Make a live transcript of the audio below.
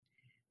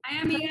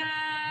Hi,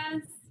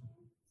 amigas.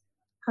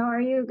 How are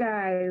you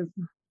guys?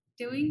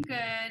 Doing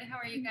good. How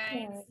are you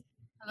guys?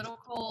 A little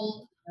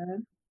cold.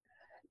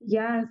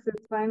 Yes,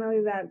 it's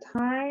finally that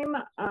time.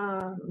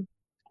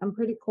 I'm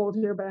pretty cold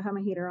here, but I have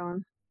my heater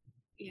on.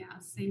 Yeah,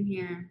 same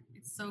here.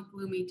 It's so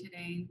gloomy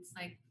today. It's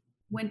like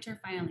winter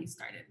finally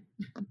started.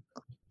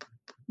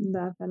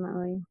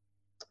 Definitely.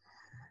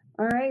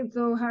 All right,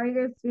 so how are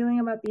you guys feeling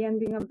about the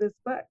ending of this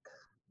book?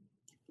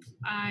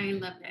 I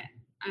loved it.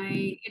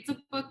 It's a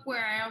book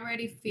where I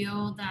already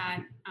feel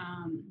that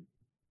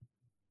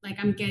like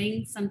I'm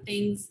getting some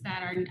things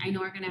that I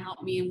know are going to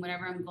help me in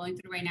whatever I'm going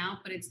through right now,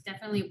 but it's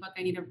definitely a book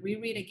I need to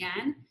reread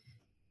again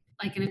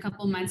like in a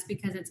couple months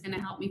because it's going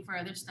to help me for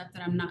other stuff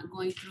that I'm not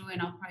going through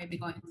and I'll probably be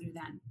going through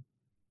then.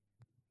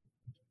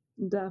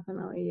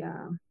 Definitely,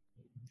 yeah.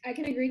 I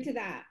can agree to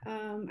that.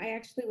 I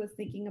actually was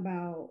thinking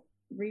about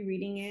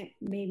rereading it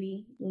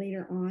maybe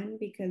later on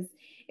because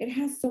it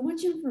has so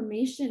much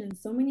information and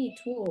so many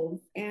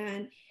tools,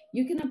 and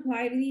you can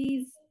apply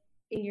these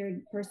in your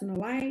personal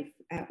life,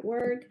 at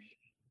work,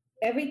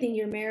 everything,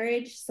 your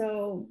marriage.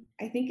 So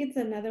I think it's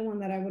another one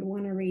that I would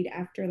want to read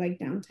after like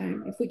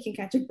downtime if we can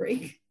catch a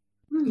break.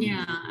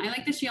 Yeah, I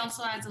like that she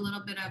also adds a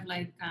little bit of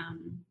like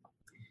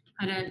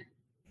how to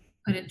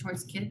put it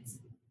towards kids,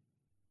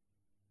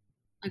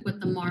 like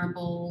with the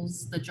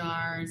marbles, the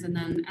jars, and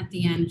then at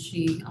the end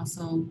she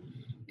also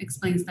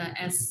explains the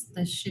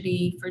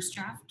shitty first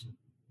draft,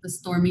 the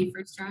stormy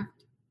first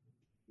draft.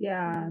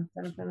 Yeah,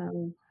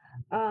 definitely.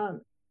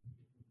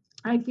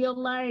 I feel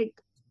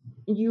like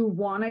you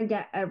want to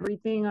get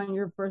everything on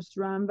your first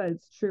run, but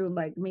it's true,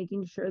 like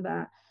making sure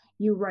that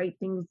you write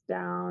things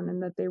down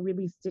and that they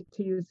really stick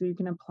to you so you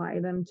can apply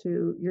them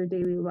to your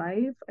daily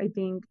life, I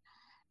think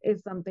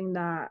is something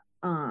that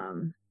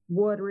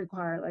would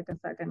require like a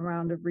second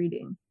round of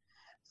reading.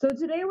 So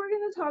today we're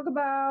going to talk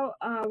about,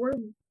 we're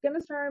going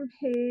to start on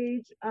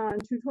page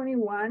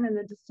 221 and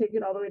then just take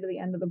it all the way to the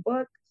end of the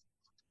book.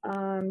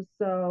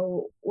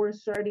 So we're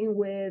starting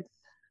with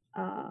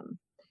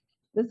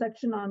the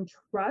section on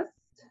trust,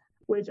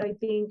 which I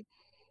think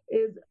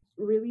is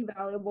really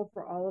valuable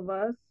for all of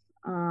us.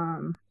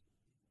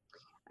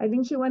 I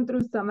think she went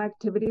through some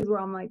activities where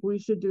I'm like, we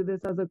should do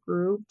this as a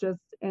group,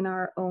 just in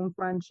our own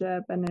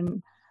friendship and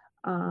in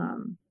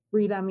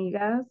read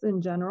amigas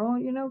in general,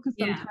 because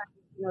sometimes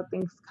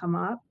things come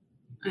up.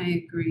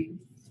 I agree.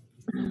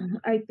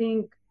 I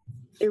think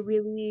it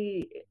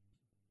really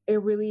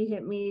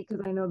hit me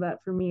because I know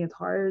that for me it's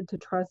hard to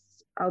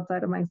trust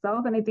outside of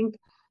myself, and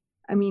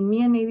I mean,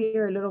 me and Navy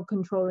are a little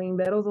controlling.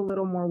 Bettle's a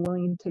little more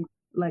willing to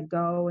let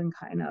go and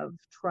kind of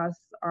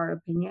trust our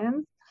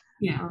opinions.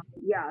 Yeah.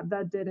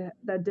 That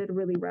did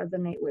really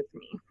resonate with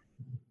me.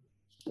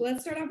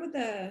 Let's start off with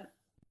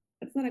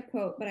it's not a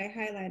quote, but I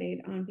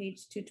highlighted on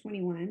page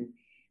 221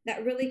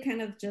 that really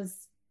kind of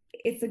just,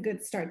 it's a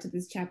good start to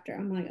this chapter.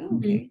 I'm like, oh,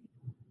 okay.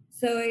 Mm-hmm.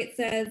 So it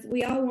says,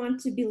 we all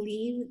want to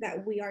believe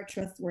that we are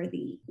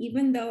trustworthy,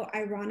 even though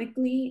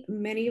ironically,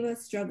 many of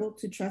us struggle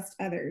to trust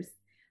others.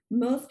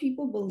 Most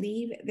people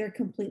believe they're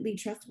completely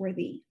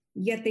trustworthy,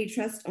 yet they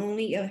trust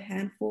only a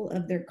handful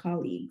of their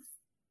colleagues.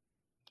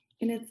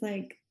 And it's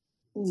like,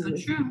 ooh, so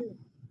true.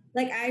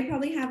 Like I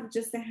probably have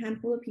just a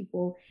handful of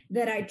people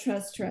that I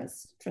trust.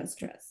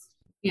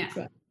 Yeah.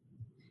 Trust.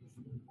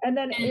 And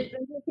then it's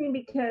interesting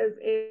because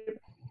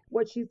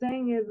what she's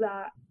saying is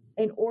that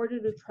in order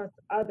to trust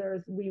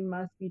others, we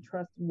must be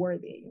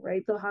trustworthy,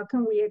 right? So how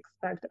can we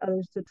expect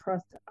others to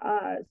trust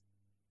us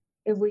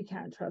if we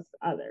can't trust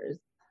others?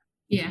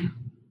 Yeah.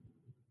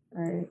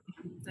 Right.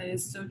 That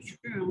is so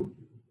true.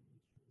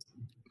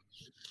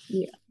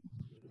 Yeah.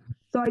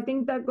 So I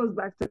think that goes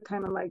back to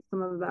kind of like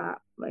some of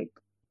that like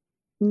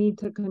need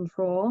to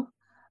control.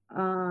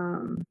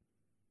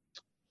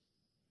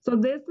 So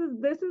this is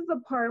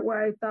the part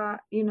where I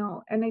thought,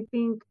 and I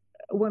think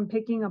when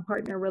picking a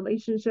partner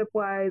relationship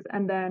wise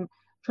and then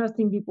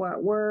trusting people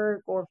at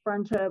work or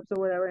friendships or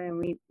whatever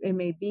it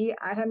may be,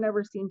 I had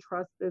never seen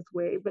trust this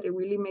way, but it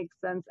really makes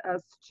sense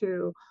as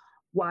to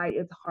why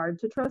it's hard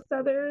to trust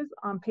others.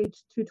 On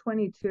page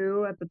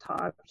 222 at the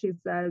top, she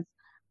says,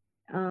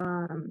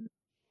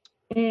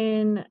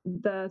 in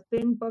the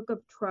Thin Book of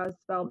Trust,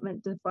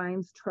 Feldman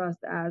defines trust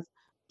as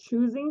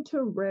choosing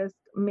to risk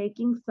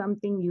making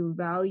something you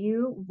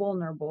value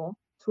vulnerable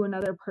to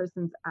another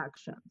person's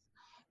actions.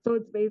 So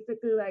it's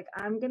basically like,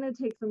 I'm going to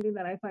take something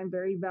that I find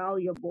very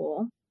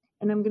valuable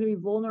and I'm going to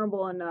be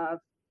vulnerable enough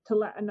to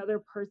let another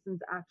person's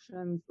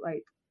actions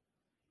like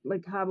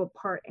have a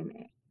part in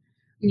it.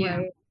 Yeah.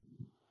 Right?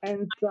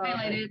 And so I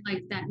highlighted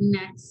like that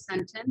next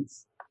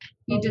sentence.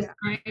 He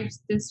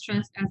describes this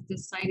trust as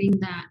deciding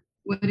that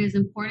what is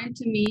important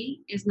to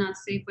me is not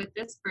safe with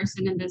this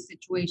person in this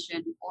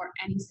situation or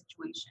any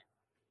situation.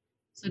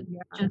 So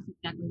just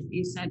exactly what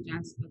you said,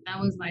 Jess, but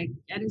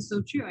that is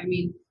so true. I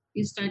mean,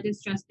 you start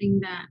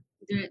distrusting that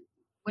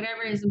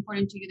whatever is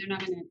important to you, it's not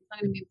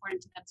gonna be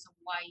important to them. So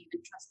why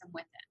even trust them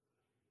with it?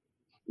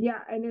 Yeah,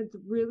 and it's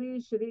really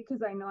shitty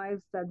because I know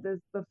I've said this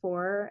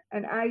before,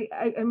 and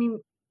I mean,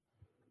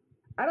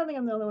 I don't think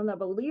I'm the only one that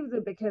believes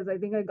it because I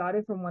think I got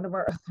it from one of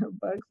our other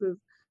books.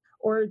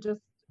 or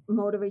just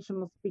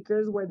motivational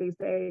speakers where they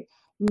say,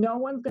 no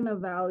one's going to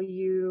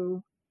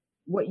value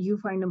what you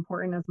find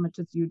important as much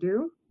as you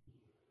do.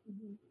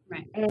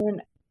 Right.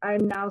 And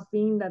I'm now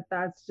seeing that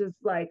that's just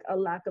like a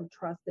lack of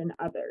trust in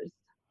others.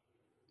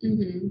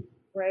 Mm-hmm.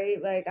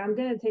 Right? Like, I'm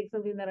going to take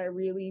something that I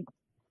really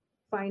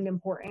find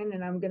important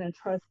and I'm going to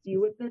trust you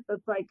with it.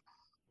 That's like,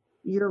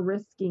 you're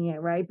risking it,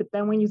 right? But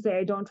then when you say,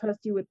 I don't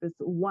trust you with this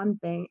one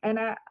thing, and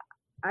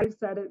I've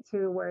said it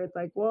too, where it's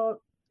like,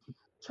 well,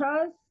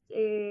 trust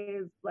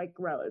is like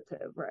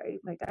relative, right?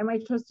 Like, I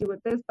might trust you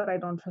with this, but I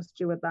don't trust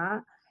you with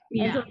that.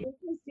 And so Yeah.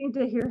 it's interesting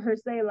to hear her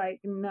say, like,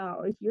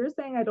 no, if you're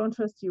saying I don't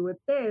trust you with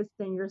this,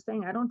 then you're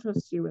saying I don't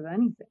trust you with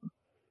anything.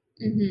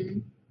 Mm-hmm.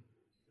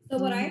 So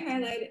what I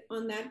highlighted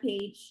on that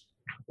page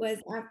was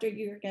after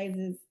your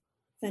guys'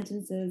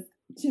 sentences.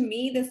 To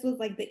me, this was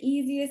like the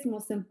easiest,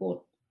 most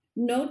simple.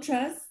 No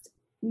trust,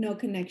 no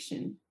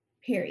connection,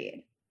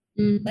 period.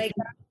 Mm-hmm. Like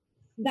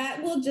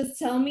that will just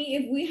tell me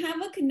if we have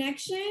a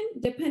connection,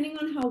 depending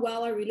on how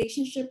well our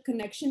relationship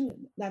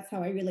connection, that's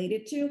how I relate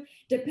it to,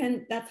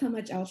 that's how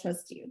much I'll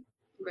trust you.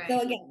 Right. So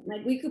again,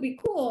 like we could be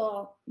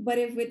cool, but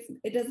if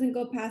it doesn't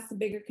go past the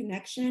bigger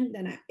connection,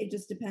 then it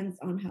just depends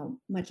on how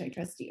much I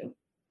trust you.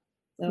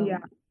 So Yeah.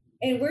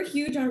 And we're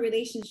huge on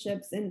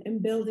relationships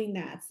and building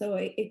that. So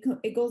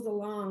it goes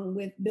along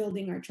with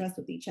building our trust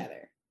with each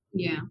other.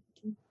 Yeah.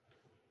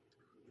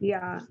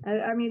 Yeah.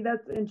 I mean,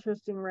 that's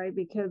interesting, right?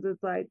 Because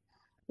it's like,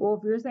 well,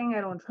 if you're saying I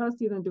don't trust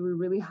you, then do we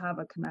really have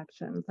a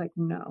connection? It's like,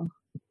 no,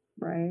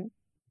 right?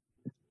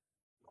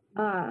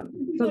 So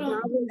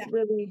that was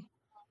really.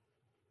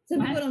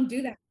 Some people don't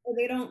do that. Or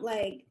they don't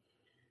like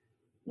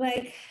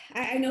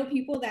I know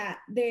people that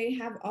they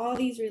have all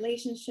these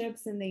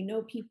relationships and they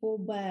know people,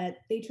 but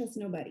they trust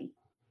nobody,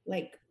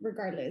 like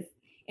regardless.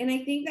 And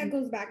I think that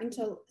goes back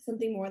into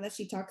something more that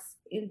she talks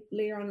in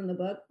later on in the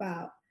book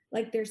about,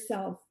 like their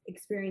self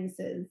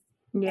experiences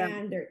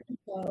and their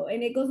ego.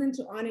 And it goes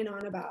into on and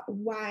on about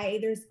why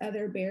there's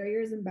other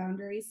barriers and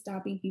boundaries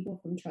stopping people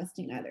from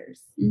trusting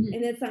others. Mm-hmm.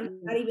 And it's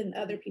not even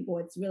other people,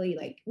 it's really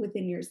like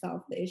within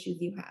yourself, the issues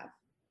you have.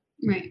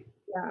 Right.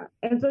 Yeah.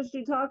 And so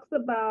she talks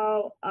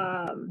about,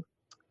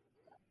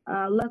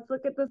 let's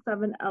look at the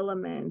 7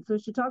 elements. So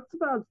she talks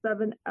about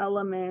 7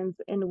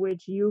 elements in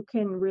which you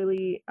can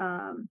really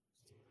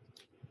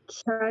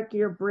check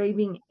your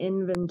braving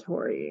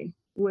inventory,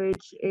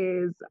 which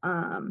is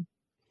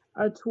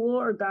a tool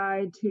or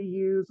guide to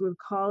use with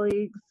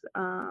colleagues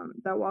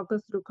that walk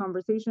us through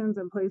conversations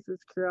and places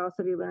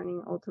curiosity,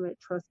 learning, ultimate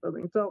trust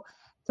building. So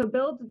to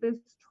build this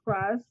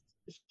trust,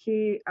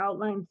 she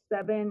outlined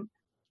 7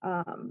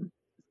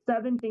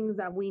 things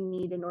that we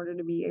need in order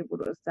to be able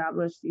to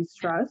establish these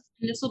trusts.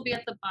 And this will be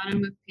at the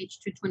bottom of page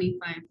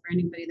 225 for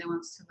anybody that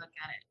wants to look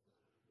at it.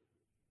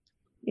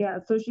 Yeah,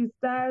 so she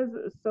says,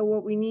 so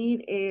what we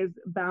need is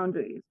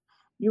boundaries.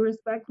 You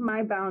respect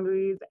my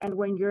boundaries, and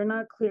when you're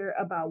not clear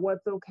about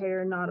what's okay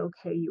or not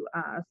okay, you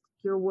ask.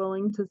 You're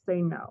willing to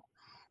say no.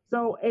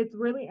 So it's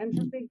really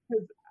interesting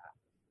because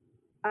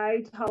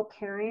I tell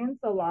parents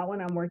a lot when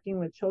I'm working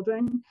with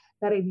children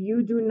that if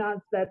you do not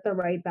set the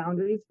right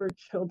boundaries for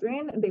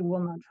children, they will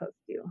not trust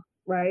you,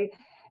 right?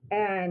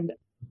 And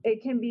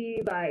it can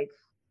be like,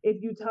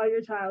 if you tell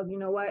your child, you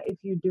know what, if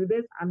you do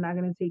this, I'm not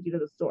going to take you to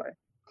the store.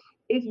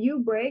 If you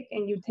break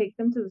and you take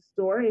them to the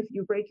store, if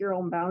you break your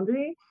own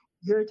boundary,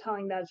 you're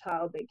telling that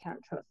child they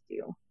can't trust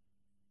you,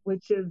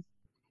 which is,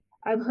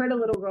 I've heard a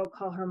little girl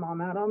call her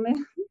mom out on this.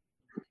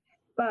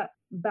 But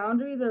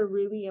boundaries are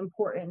really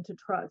important to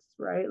trust,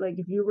 right? Like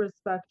if you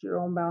respect your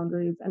own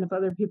boundaries and if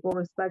other people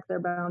respect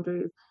their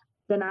boundaries,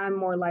 then I'm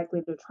more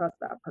likely to trust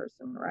that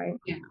person, right?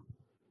 Yeah.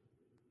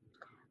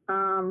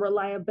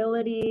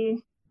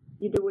 Reliability,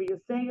 you do what you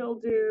say you'll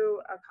do.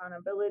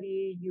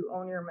 Accountability, you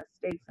own your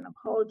mistakes and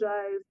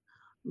apologize.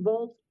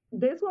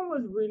 This one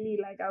was really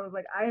like, I was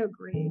like, I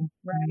agree,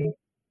 right?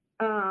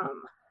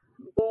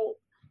 Bolt,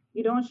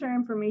 you don't share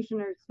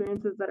information or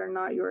experiences that are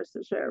not yours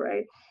to share,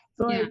 right?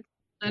 So yeah, like,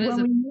 that is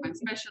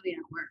especially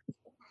at work.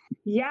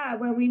 Yeah,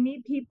 when we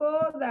meet people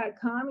that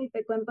come y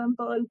te cuentan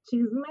todo el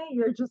chisme,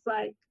 you're just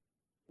like,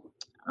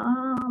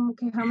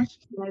 okay, how much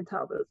can I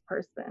tell this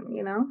person,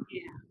 you know?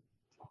 Yeah.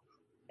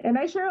 And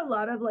I share a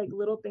lot of like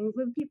little things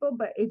with people,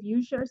 but if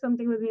you share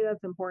something with me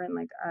that's important,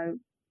 like I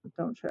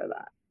don't share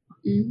that.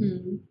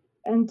 Mm-hmm.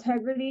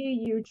 Integrity,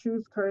 you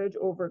choose courage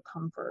over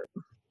comfort.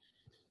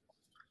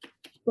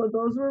 So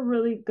those were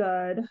really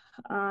good.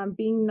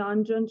 Being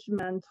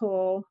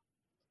non-judgmental.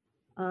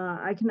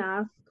 I can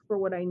ask for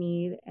what I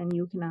need and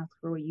you can ask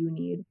for what you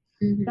need.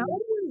 Mm-hmm.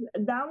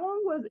 That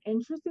one was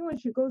interesting when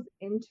she goes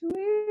into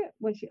it,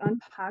 when she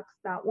unpacks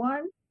that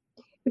one,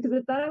 because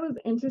I thought it was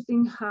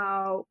interesting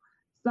how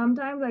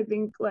sometimes I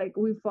think like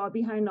we fall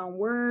behind on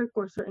work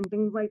or certain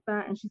things like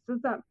that. And she says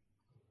that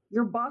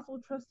your boss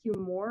will trust you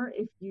more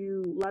if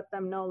you let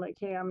them know like,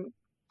 hey, I'm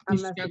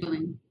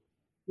struggling.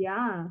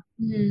 Yeah.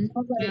 Mm-hmm.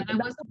 Yeah,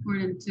 that was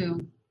important too.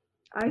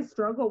 I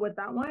struggle with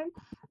that one,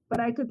 but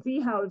I could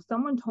see how if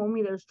someone told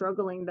me they're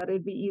struggling, that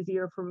it'd be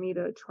easier for me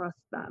to trust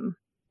them.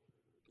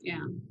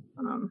 Yeah.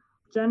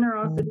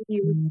 Generosity,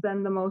 you would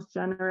send the most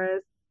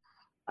generous,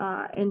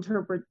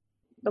 interpret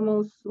the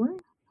most, what?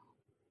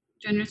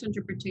 Generous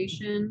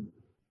interpretation,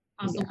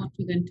 possible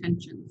to the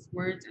intentions,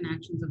 words, and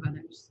actions of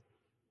others.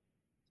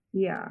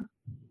 Yeah.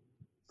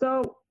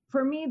 So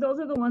for me, those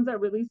are the ones that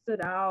really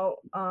stood out,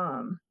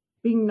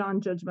 being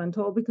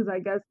non-judgmental, because I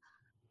guess,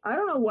 I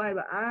don't know why,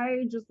 but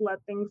I just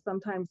let things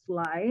sometimes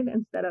slide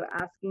instead of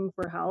asking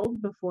for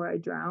help before I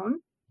drown.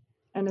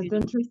 And it's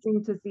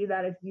interesting to see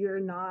that if you're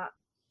not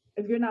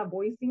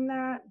voicing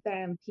that,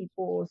 then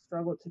people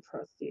struggle to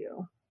trust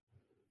you.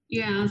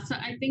 Yeah, so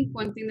I think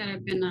one thing that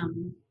I've been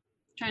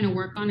trying to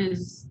work on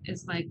is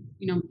like,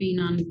 being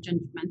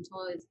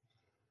non-judgmental is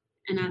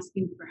and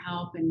asking for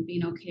help and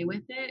being okay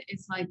with it.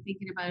 It's like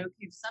thinking about, okay,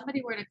 if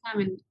somebody were to come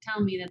and tell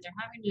me that they're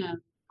having a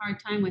hard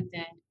time with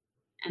it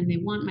and they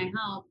want my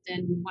help,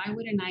 then why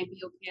wouldn't I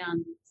be okay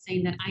on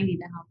saying that I need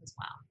the help as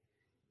well?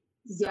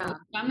 So Yeah. if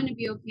I'm going to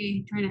be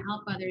okay trying to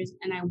help others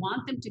and I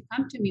want them to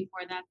come to me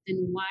for that,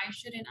 then why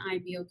shouldn't I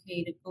be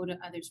okay to go to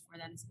others for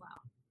that as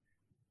well?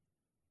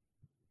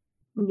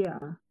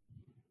 Yeah.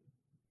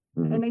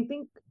 And I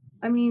think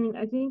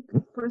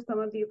for some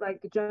of these,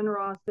 like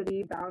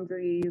generosity,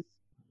 boundaries,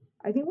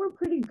 I think we're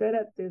pretty good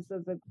at this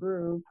as a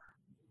group.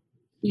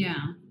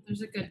 Yeah,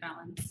 there's a good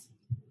balance.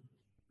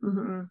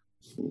 Mm-hmm.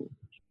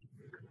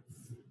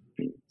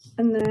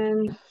 And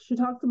then she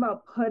talks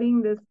about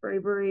putting this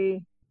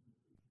bravery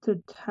to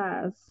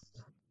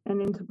test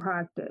and into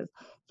practice.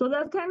 So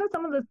that's kind of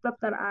some of the stuff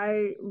that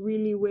I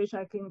really wish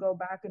I can go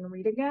back and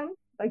read again,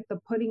 like the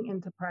putting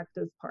into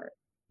practice part.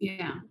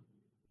 Yeah.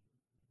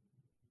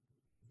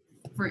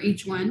 For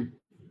each one?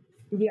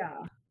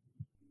 Yeah.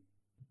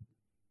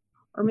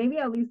 Or maybe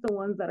at least the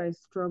ones that I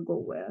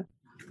struggle with.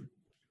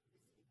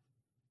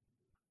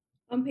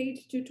 On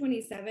page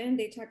 227,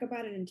 they talk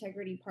about an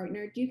integrity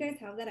partner. Do you guys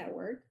have that at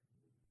work?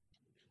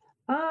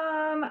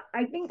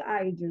 I think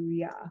I do,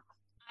 yeah.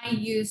 I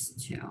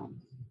used to.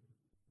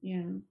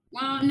 Yeah.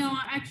 Well, no,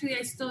 actually,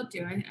 I still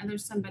do.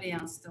 There's somebody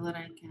else still that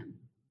I can.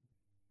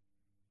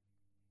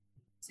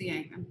 So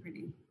yeah, I'm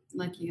pretty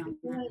lucky on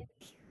that.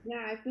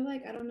 I feel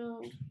like I don't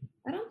know.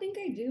 I don't think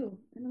I do.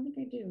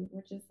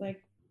 Which is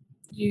like,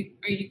 you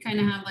kind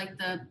of have like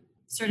the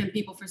certain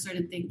people for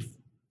certain things.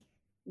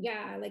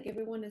 Yeah, like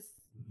everyone is.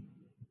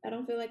 I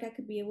don't feel like I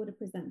could be able to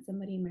present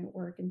somebody in my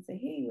work and say,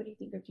 "Hey, what do you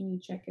think? Or can you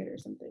check it or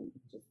something?"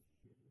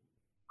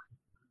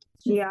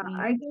 Yeah, me.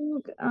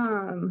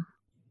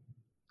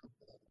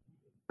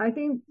 I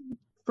think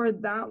for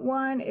that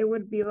one, it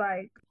would be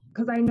like,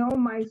 because I know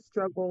my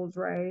struggles,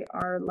 right,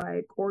 are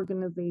like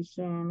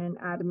organization and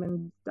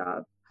admin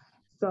stuff.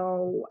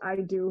 So I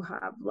do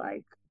have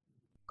like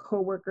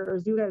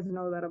coworkers, you guys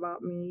know that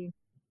about me,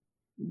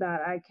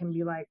 that I can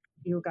be like,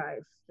 you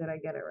guys, did I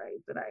get it right?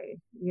 Did I,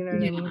 you know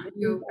what I mean?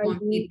 You want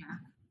feedback.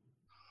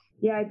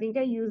 Yeah, I think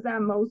I use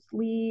that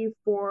mostly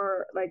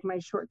for like my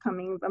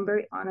shortcomings. I'm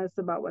very honest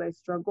about what I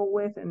struggle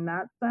with in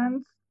that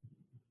sense.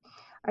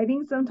 I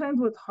think sometimes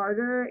what's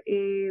harder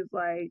is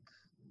like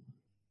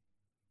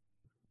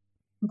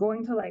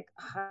going to like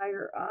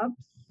higher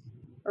ups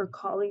or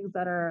colleagues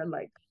that are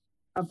like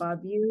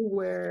above you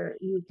where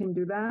you can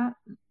do that.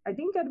 I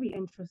think I'd be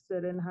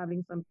interested in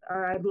having some,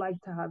 or I'd like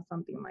to have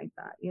something like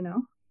that, you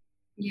know?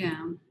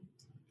 Yeah.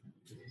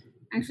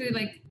 Actually,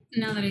 like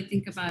now that I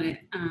think about it,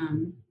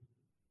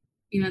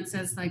 it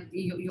says like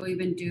you'll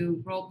even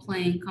do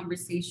role-playing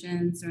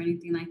conversations or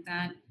anything like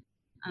that,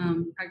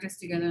 practice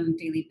together on a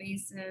daily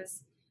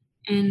basis.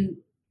 And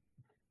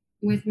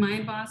with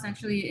my boss,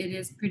 actually, it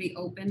is pretty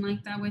open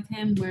like that with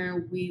him,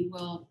 where we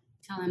will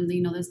tell him,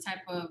 this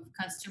type of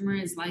customer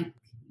is like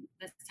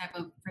this type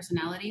of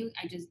personality.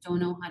 I just don't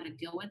know how to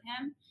deal with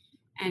him.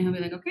 And he'll be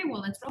like, okay,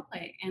 well, let's role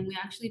play. And we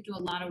actually do a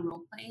lot of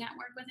role playing at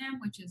work with him,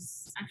 which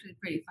is actually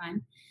pretty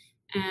fun.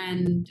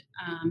 And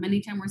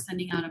anytime we're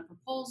sending out a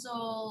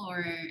proposal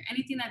or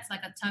anything that's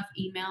like a tough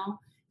email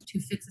to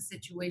fix a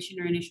situation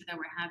or an issue that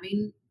we're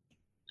having,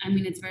 I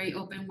mean, it's very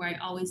open where I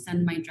always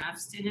send my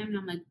drafts to him. And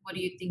I'm like, what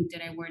do you think?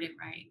 Did I word it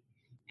right?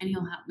 And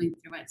he'll help me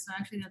through it. So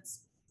actually,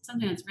 that's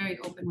something that's very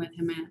open with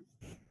him. And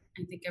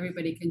I think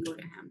everybody can go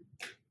to him.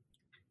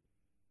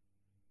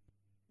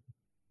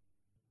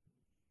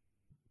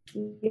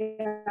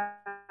 Yeah.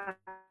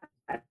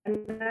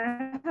 And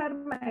I had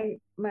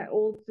my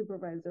old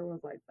supervisor was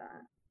like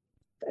that.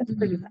 That's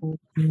pretty cool.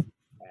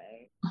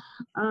 Right.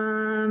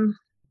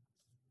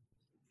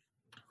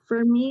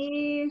 For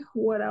me,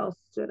 what else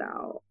stood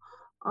out?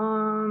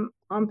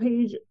 On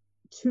page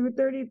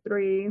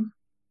 233,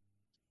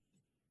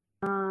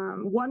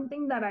 one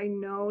thing that I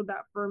know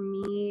that for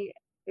me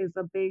is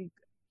a big,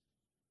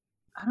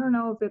 I don't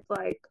know if it's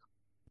like,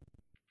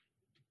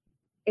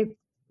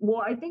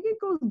 well, I think it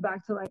goes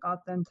back to like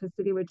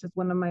authenticity, which is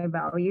one of my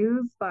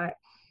values, but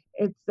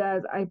it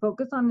says, I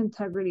focus on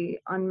integrity,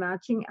 on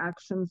matching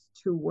actions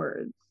to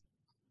words.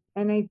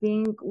 And I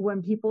think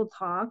when people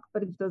talk,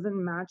 but it doesn't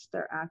match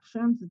their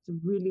actions, it's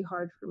really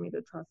hard for me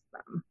to trust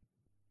them.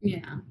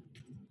 Yeah.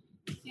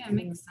 Yeah, it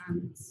makes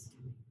sense.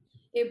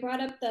 It brought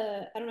up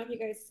I don't know if you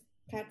guys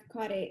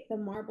caught it, the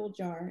marble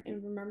jar.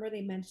 And remember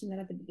they mentioned that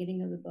at the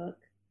beginning of the book.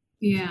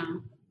 Yeah.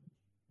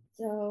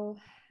 So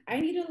I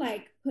need to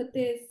like put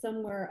this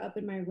somewhere up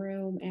in my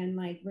room and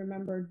like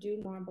remember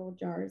do marble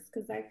jars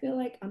because I feel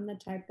like I'm the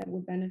type that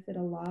would benefit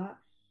a lot.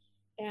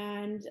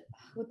 And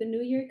with the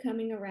new year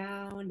coming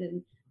around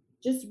and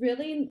just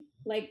really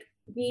like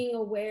being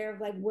aware of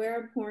like where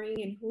I'm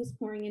pouring and who's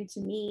pouring into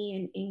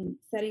me and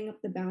setting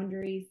up the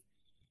boundaries.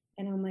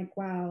 And I'm like,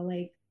 wow,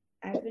 like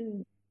I've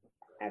been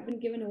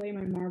giving away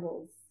my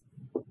marbles.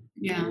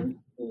 Yeah.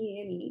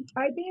 Any.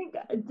 I think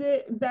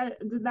did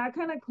that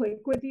kind of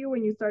click with you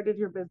when you started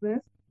your business?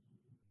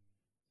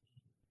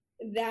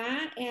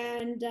 That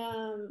and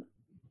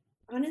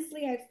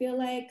honestly, I feel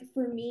like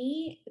for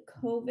me,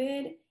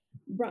 COVID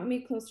brought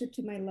me closer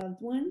to my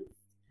loved ones.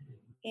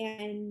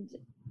 And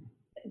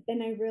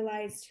then I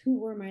realized who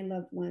were my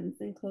loved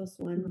ones and close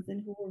ones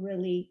and who were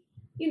really,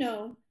 you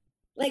know,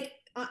 like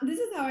this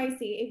is how I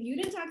see it. If you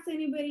didn't talk to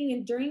anybody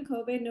and during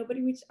COVID,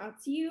 nobody reached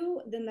out to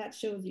you, then that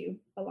shows you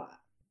a lot,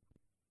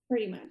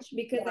 pretty much.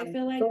 Because I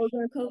feel like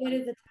COVID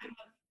is a time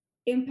of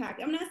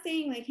impact. I'm not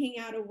saying like hang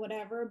out or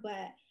whatever,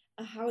 but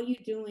how are you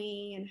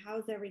doing and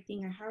how's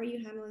everything or how are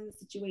you handling the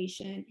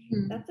situation?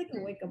 That's like a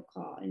wake up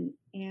call.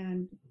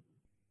 And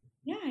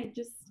yeah,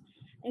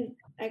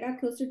 I got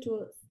closer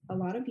to a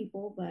lot of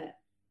people, but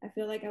I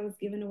feel like I was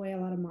giving away a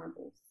lot of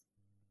marbles.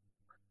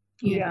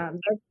 Yeah,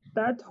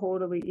 that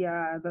totally,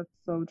 yeah, that's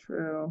so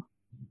true.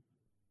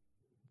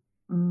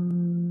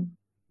 And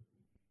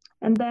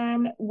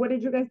then what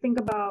did you guys think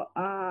about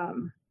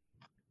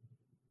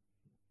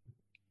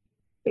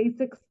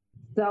basic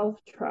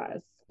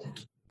self-trust?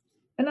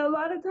 And a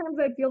lot of times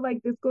I feel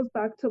like this goes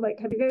back to like,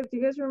 do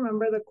you guys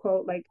remember the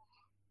quote like,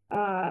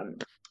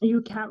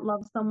 you can't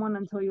love someone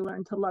until you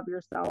learn to love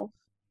yourself?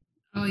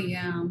 Oh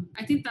yeah.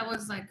 I think that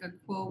was like a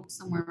quote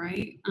somewhere,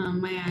 right?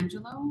 Maya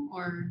Angelou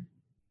or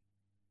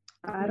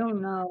I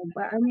don't know,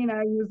 but I mean,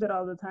 I use it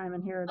all the time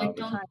and hear it all like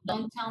the time.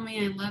 don't tell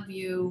me I love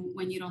you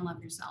when you don't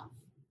love yourself.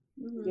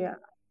 Yeah.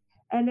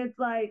 And it's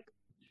like,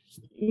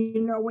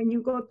 you know, when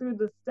you go through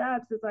the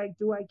steps, it's like,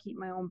 do I keep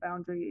my own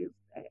boundaries?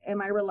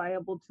 Am I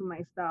reliable to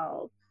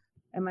myself?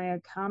 Am I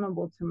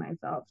accountable to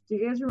myself? Do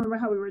you guys remember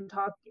how we were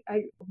talking?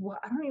 I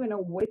don't even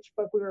know which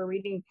book we were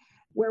reading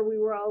where we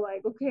were all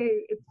like,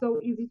 okay, it's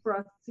so easy for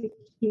us to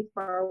keep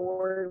our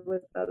word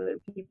with other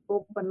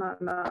people, but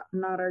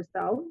not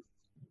ourselves.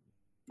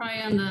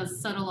 Probably on the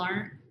subtle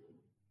art.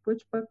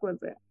 Which book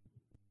was it?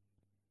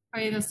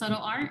 Probably the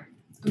subtle art.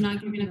 I'm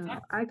not giving a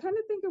fuck. I kind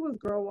of think it was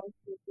Girl Wash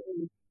Your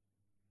Face.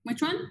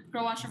 Which one?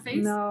 Girl Wash Your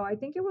Face? No, I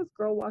think it was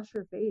Girl Wash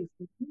Your Face.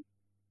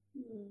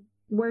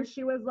 Where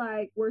she was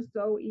like, we're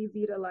so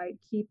easy to like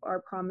keep our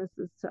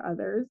promises to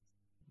others.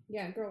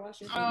 Yeah, Girl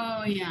Wash Your Face.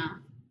 Oh yeah,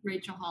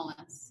 Rachel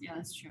Hollis. Yeah,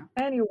 that's true.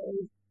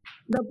 Anyways,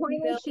 the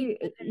point is she,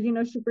 you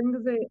know, she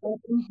brings it up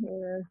in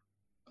here.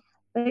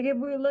 Like if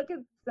we look at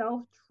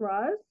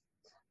self-trust,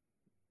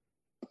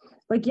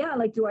 like yeah,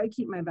 like do I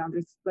keep my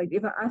boundaries? Like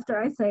if after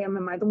I say them,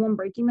 am I the one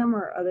breaking them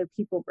or other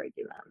people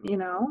breaking them? You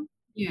know?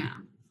 Yeah.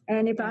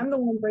 And if I'm the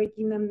one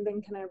breaking them,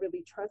 then can I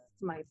really trust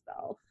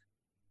myself?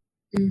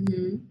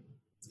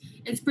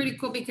 It's pretty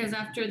cool because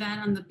after that,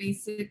 on the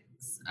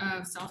basics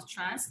of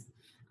self-trust,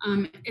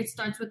 it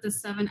starts with the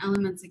 7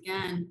 elements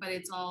again, but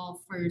it's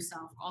all for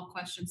yourself, all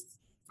questions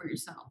for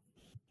yourself.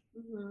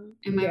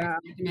 Am I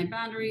respecting my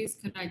boundaries?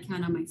 Could I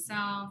count on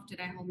myself? Did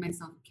I hold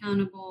myself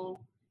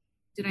accountable?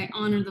 Did I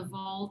honor the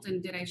vault?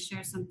 And did I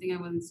share something I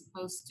wasn't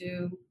supposed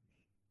to?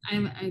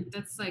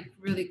 That's like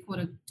really cool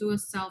to do a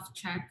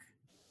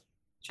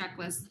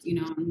checklist,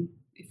 you know,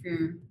 if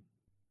you're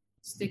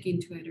sticking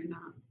to it or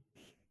not.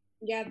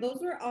 Yeah, those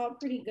were all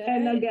pretty good.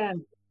 And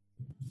again,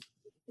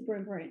 super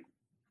important.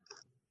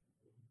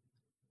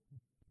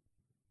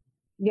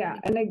 Yeah,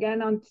 and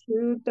again on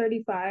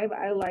 235,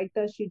 I like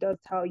that she does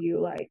tell you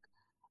like,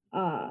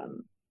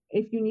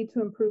 if you need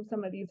to improve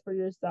some of these for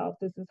yourself,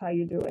 this is how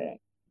you do it.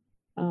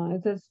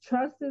 It says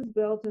trust is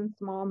built in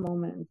small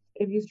moments.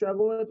 If you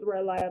struggle with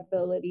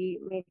reliability,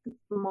 make a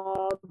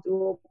small,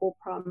 doable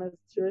promise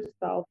to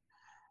yourself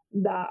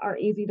that are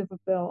easy to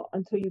fulfill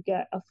until you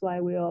get a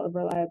flywheel of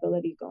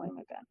reliability going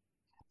again.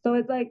 So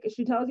it's like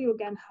she tells you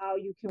again how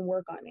you can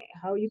work on it,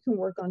 how you can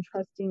work on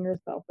trusting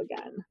yourself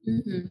again.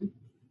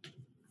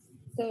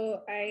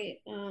 So I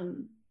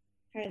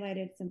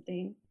highlighted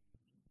something.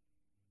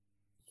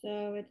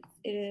 So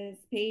it is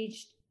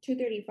page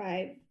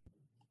 235.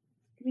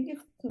 Let me get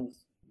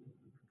close.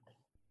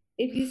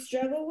 If you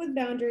struggle with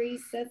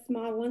boundaries, set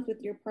small ones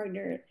with your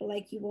partner,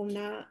 like you will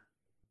not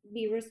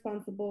be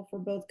responsible for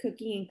both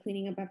cooking and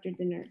cleaning up after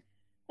dinner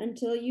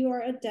until you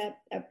are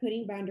adept at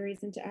putting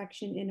boundaries into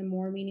action in a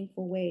more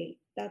meaningful way.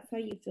 That's how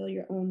you fill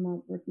your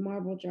own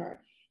marble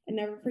jar. And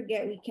never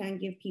forget, we can't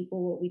give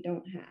people what we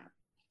don't have.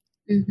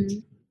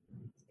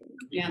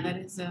 Yeah, that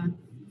is a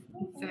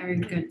very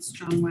good,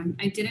 strong one.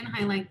 I didn't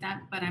highlight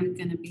that, but I'm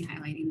going to be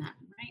highlighting that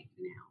right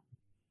now.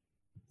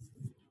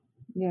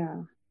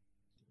 Yeah.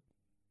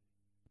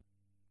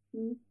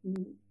 That's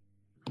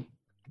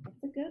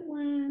a good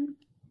one.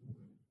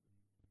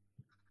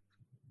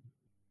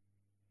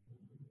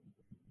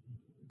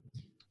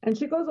 And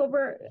she goes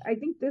over, I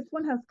think this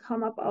one has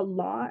come up a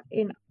lot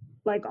in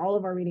like all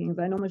of our readings.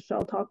 I know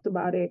Michelle talked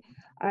about it.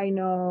 I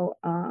know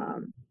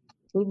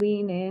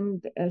Lean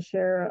In,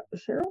 Cheryl,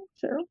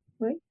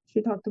 right?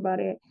 She talked about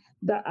it,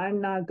 that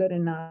I'm not good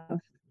enough.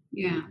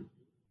 Yeah.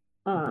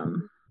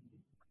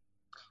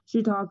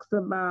 She talks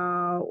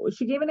about,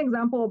 she gave an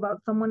example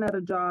about someone at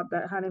a job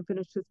that hadn't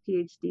finished his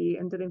PhD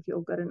and didn't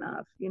feel good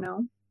enough, you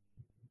know?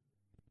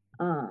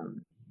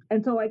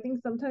 And so I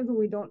think sometimes when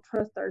we don't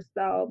trust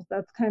ourselves,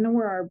 that's kind of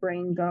where our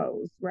brain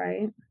goes,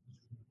 right?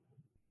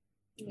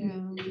 Yeah.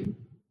 Mhm.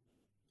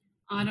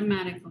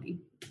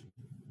 Automatically.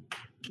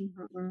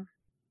 Mhm.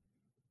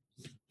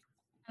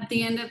 At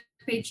the end of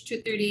page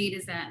 238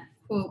 is that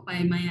quote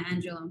by Maya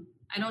Angelou.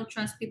 I don't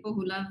trust people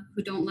who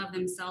don't love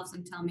themselves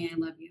and tell me I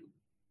love you.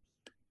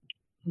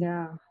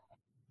 Yeah,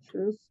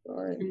 true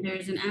story. And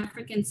there's an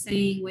African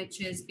saying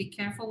which is be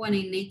careful when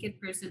a naked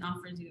person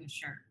offers you a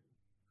shirt.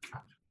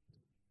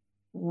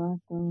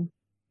 Awesome.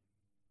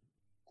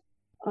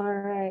 All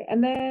right.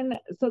 And then,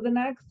 so the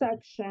next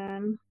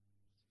section,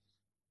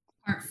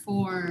 Part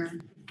 4.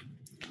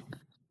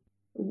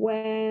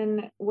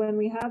 when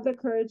we have the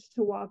courage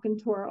to walk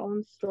into our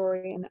own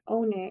story and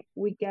own it,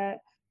 we get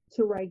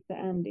to write the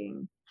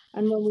ending.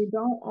 And when we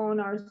don't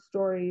own our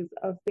stories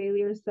of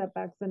failure,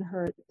 setbacks, and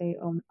hurt, they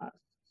own us.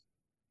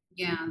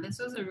 Yeah, this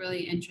was a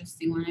really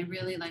interesting one. I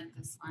really like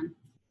this one.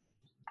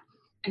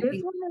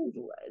 This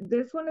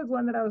one is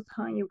one that I was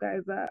telling you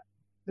guys that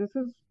this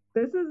is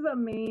the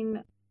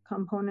main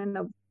component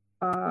of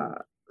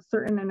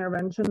certain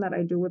intervention that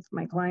I do with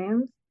my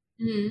clients.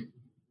 Mm-hmm.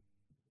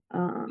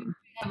 I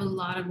have a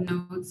lot of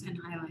notes and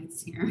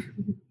highlights here.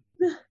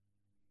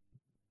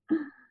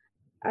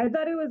 I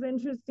thought it was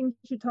interesting.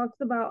 She talks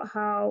about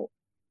how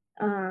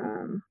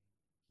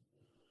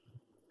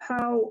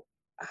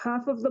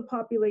half of the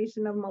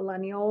population of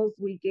millennials,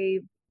 we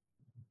gave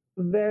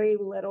very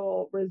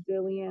little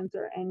resilience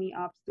or any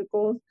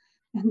obstacles,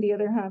 and the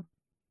other half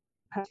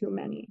had too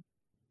many.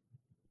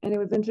 And it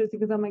was interesting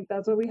because I'm like,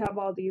 that's why we have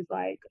all these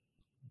like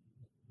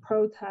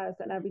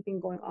protests and everything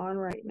going on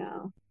right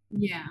now.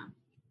 Yeah.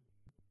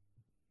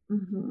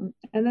 Mm-hmm.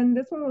 And then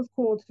this one was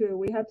cool too.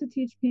 We had to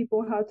teach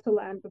people how to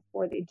land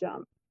before they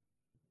jump.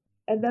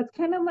 And that's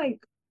kind of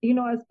like, you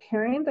know, as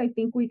parents, I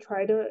think we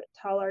try to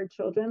tell our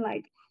children,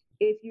 like,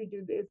 if you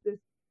do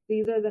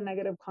these are the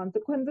negative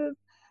consequences.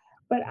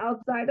 But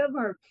outside of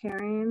our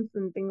parents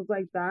and things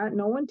like that,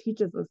 no one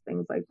teaches us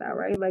things like that,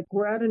 right? Like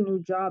we're at a new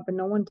job and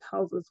no one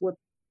tells us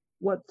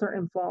what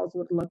certain falls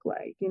would look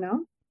like, you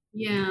know?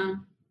 Yeah.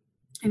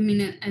 I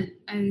mean, I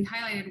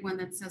highlighted one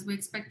that says, we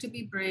expect to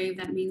be brave.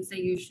 That means that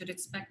you should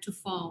expect to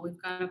fall.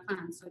 We've got a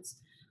plan. So it's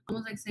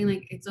almost like saying,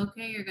 like, it's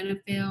okay. You're going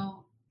to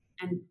fail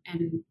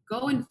and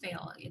go and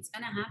fail. It's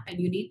going to happen.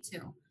 You need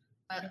to.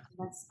 But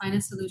let's find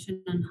a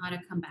solution on how to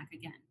come back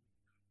again.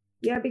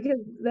 Yeah, because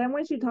then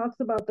when she talks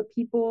about the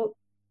people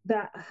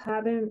that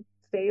haven't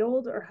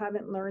failed or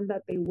haven't learned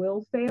that they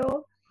will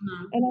fail,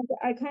 and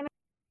I kind of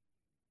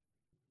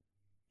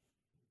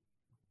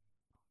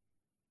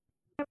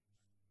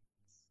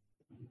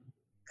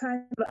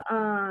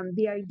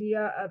the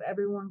idea of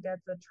everyone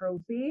gets a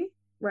trophy,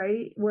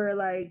 right? Where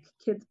like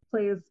kids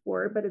play a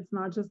sport, but it's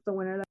not just the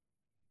winner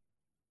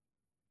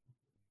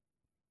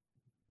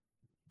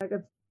that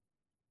gets.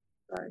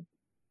 Sorry.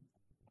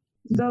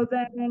 So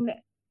then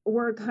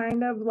we're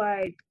kind of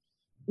like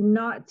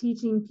not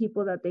teaching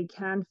people that they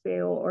can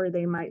fail or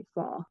they might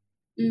fall.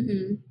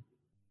 Mm-hmm.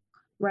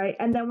 Right.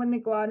 And then when they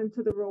go out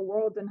into the real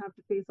world and have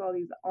to face all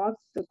these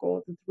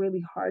obstacles, it's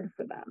really hard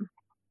for them.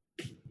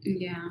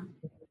 Yeah.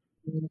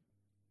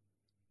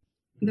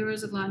 There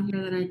was a lot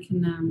here that I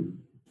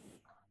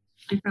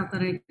felt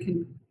that I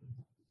can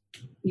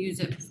use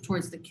it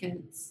towards the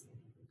kids.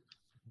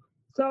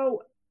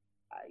 So,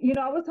 you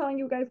know, I was telling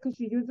you guys because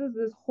she uses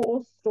this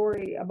whole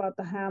story about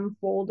the ham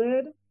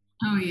folded.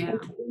 Oh, yeah. And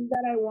the thing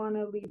that I want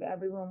to leave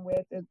everyone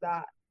with is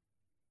that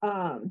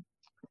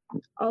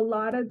a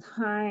lot of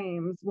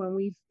times when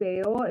we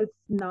fail, it's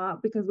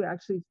not because we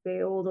actually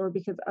failed or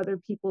because other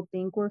people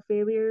think we're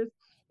failures.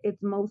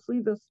 It's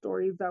mostly the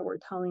stories that we're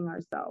telling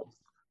ourselves.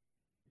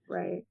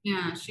 Right.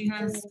 Yeah, she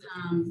has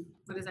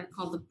what is that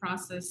called? The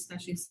process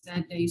that she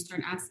said that you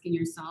start asking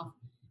yourself,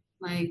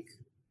 like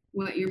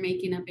what you're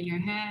making up in your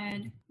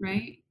head,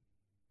 right?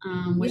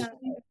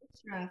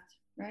 Draft,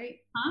 right?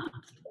 Huh?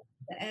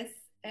 The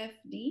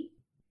SFD.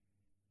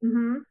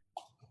 Mm-hmm.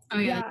 Oh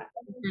yeah.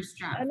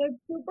 And it's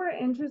super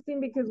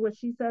interesting because what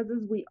she says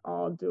is we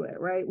all do it,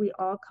 right? We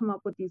all come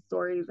up with these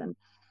stories, and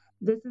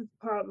this is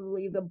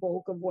probably the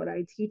bulk of what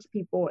I teach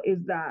people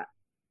is that,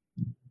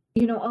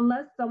 you know,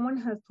 unless someone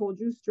has told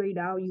you straight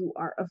out you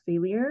are a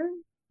failure,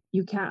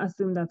 you can't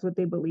assume that's what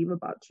they believe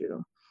about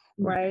you,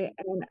 right?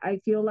 And I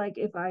feel like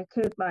if I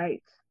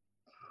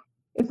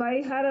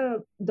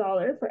had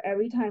 $1 for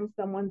every time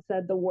someone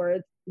said the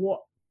words,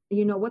 well,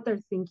 you know what they're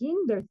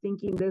thinking? They're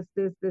thinking this,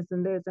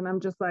 and this. And I'm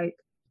just like,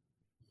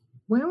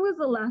 when was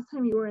the last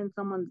time you were in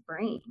someone's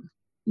brain?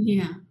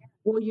 Yeah.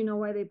 Well, you know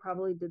why they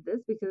probably did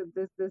this? Because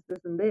this,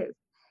 and this.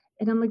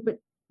 And I'm like, but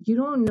you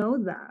don't know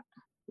that,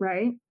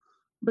 right?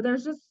 But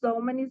there's just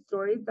so many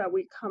stories that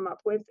we come up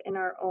with in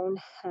our own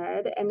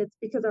head, and it's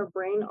because our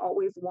brain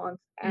always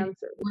wants It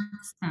answers.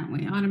 works that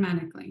way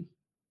automatically.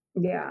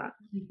 Yeah.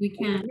 Like, we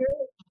And I can't hear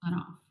shut that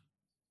off.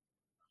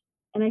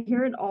 and I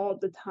hear it all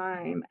the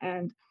time.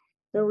 And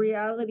the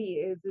reality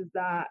is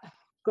that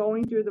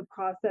going through the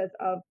process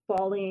of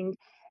falling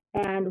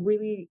and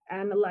really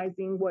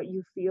analyzing what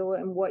you feel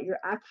and what you're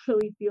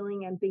actually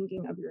feeling and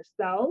thinking of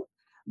yourself,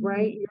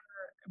 right?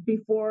 Mhm.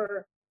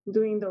 Before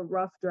doing the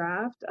rough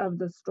draft of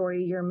the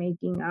story you're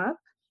making up.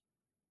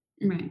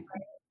 Right.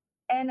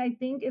 And I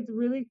think it's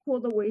really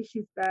cool the way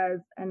she says,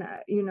 and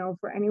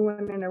for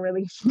anyone in a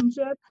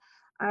relationship,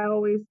 I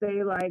always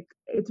say, like,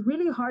 it's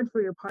really hard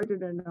for your partner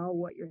to know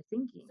what you're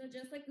thinking. So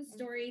just like the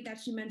story that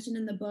she mentioned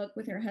in the book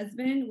with her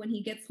husband, when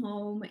he gets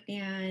home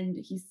and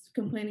he's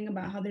complaining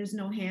about how there's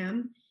no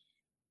ham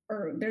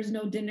or there's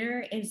no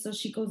dinner, and so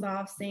she goes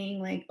off saying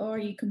like, "Oh, are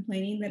you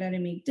complaining that I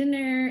didn't make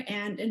dinner?"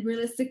 And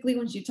realistically,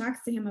 when she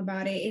talks to him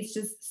about it, it's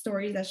just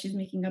stories that she's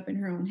making up in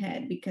her own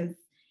head because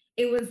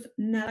it was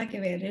nada que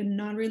ver and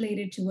not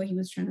related to what he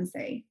was trying to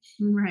say.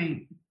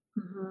 Right.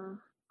 Mhm.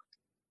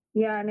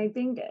 Yeah, and I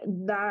think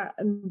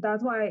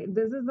that's why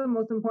this is the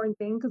most important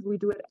thing because we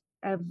do it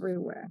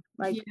everywhere.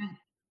 Like, Yeah.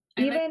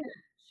 I like even that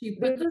she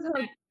put this the is how.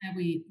 steps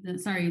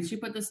that she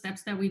put the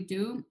steps that we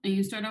do, and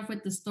you start off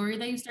with the story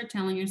that you start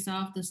telling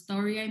yourself, the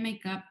story I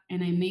make up,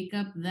 and I make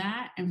up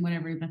that, and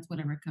whatever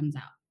comes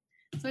out.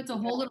 So it's a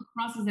whole little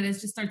process that it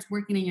just starts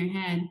working in your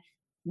head.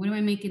 What am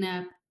I making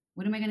up?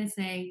 What am I going to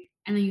say?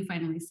 And then you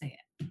finally say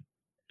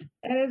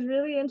And it's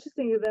really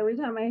interesting because every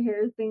time I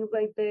hear things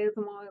like this,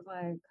 I'm always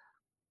like,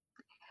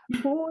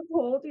 who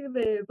told you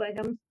this? Like,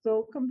 I'm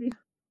so confused.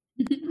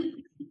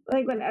 it.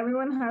 Like, when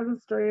everyone has a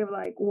story of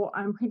like, well,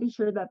 I'm pretty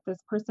sure that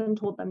this person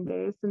told them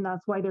this and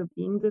that's why they're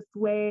being this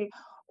way,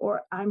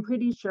 or I'm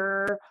pretty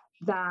sure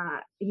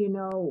that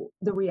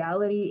the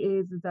reality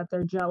is that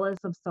they're jealous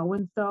of so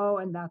and so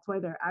and that's why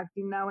they're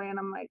acting that way. And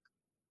I'm like,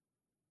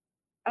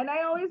 and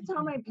I always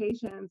tell my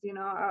patients,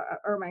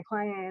 or my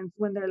clients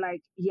when they're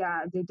like,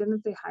 yeah, they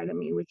didn't say hi to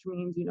me, which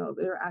means,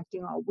 they're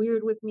acting all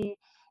weird with me.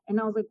 And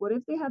I was like, what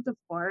if they had to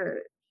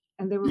fart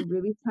and they were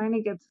really trying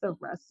to get to the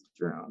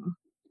restroom,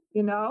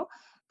 you know?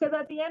 Because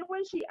at the end,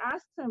 when she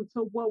asked him,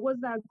 so what was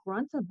that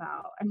grunt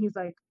about? And he's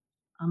like,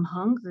 I'm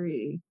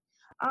hungry.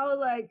 I was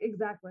like,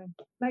 exactly.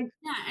 Like,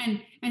 Yeah,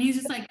 and he's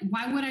just like,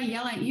 why would I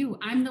yell at you?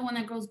 I'm the one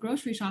that goes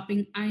grocery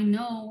shopping. I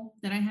know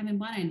that I haven't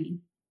bought any.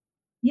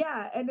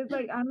 yeah. And it's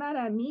like, I'm mad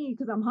at me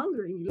because I'm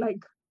hungry.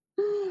 Like,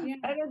 Yeah.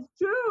 and it's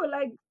true.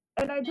 Like,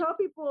 and I tell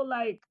people,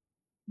 like,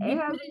 it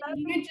has He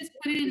nothing. had just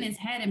put it in his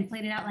head and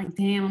played it out like,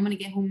 damn, I'm gonna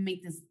get home and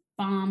make this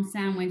bomb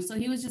sandwich. So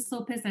he was just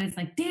so pissed that it's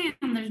like,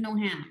 damn, there's no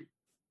ham.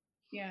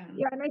 Yeah.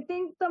 Yeah, and I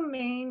think the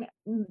main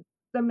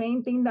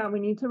thing that we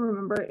need to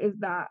remember is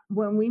that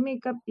when we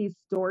make up these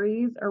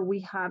stories or we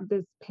have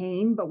this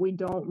pain, but we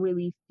don't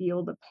really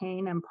feel the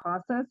pain and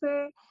process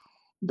it,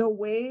 the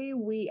way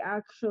we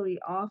actually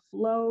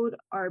offload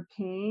our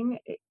pain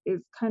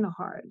is kind of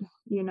hard.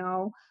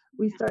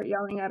 We start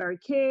yelling at our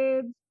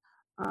kids.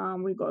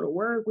 We go to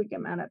work, we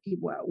get mad at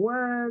people at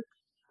work.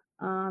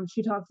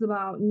 She talks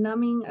about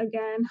numbing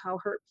again, how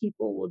hurt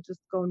people will just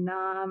go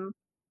numb.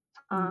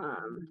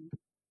 Um,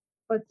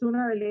 but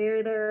sooner or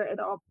later, it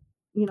all,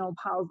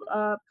 piles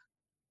up.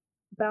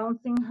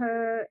 Bouncing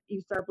her,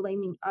 you start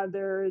blaming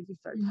others, you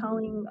start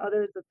telling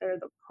others that they're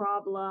the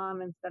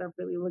problem instead of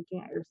really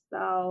looking at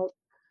yourself.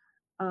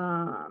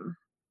 Um,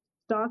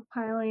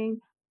 Stockpiling.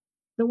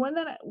 Which one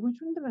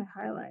did I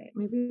highlight?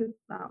 Maybe it's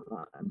that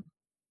one.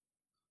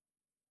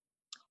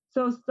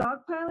 So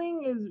stockpiling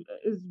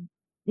is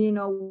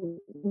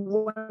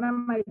one of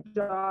my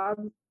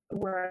jobs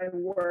where I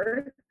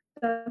work.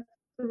 That's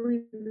the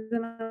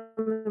reason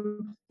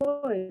I'm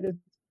employed is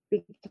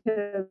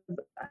because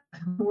I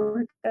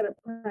work at a Yes,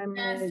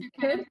 primary you're kind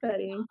care of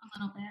setting a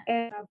little bit.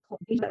 and I've told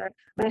patients that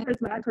my head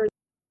hurts, my back hurts.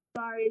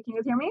 Sorry, can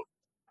you guys hear me?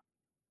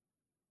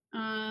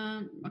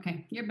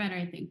 Okay, you're better,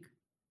 I think.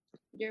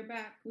 You're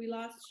back. We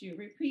lost you.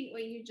 Repeat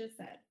what you just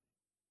said.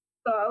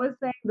 So I was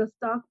saying the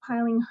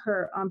stockpiling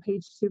hurt on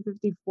page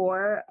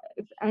 254.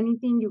 If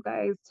anything you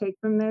guys take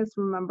from this,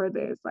 remember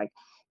this. Like,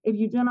 if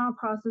you do not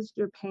process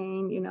your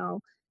pain,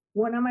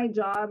 one of my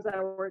jobs,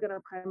 I work at a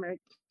primary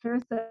care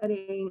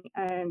setting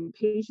and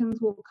patients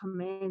will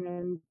come in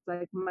and it's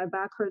like, my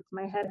back hurts,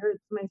 my head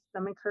hurts, my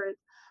stomach hurts.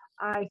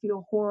 I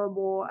feel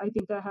horrible. I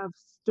think I have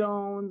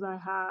stones. I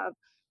have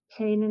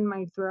pain in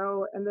my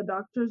throat. And the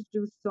doctors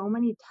do so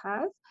many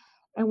tests.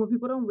 And what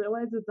people don't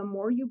realize is the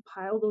more you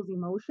pile those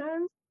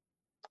emotions,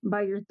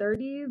 by your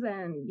 30s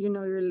and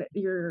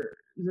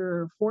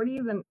your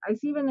 40s, and I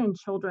see even in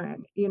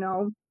children,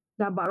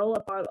 that bottle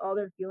up all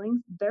their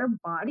feelings, their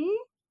body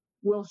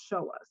will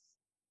show us.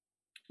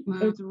 Wow.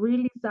 It's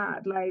really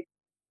sad. Like,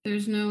 They're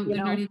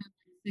not even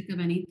sick of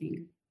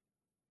anything.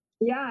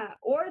 yeah,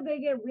 or they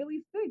get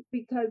really sick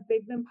because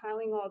they've been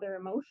piling all their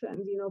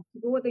emotions.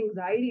 People with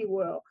anxiety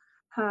will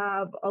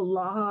have a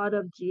lot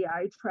of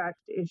GI tract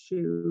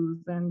issues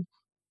and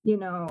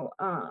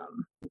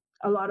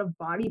a lot of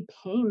body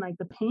pain. Like,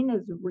 the pain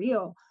is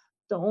real.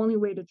 the only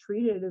way to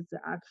treat it is to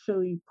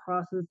actually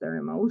process their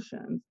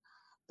emotions.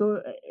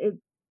 So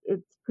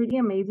it's pretty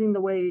amazing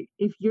the way,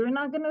 if you're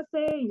not gonna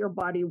say, your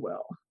body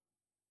will.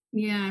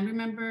 Yeah, I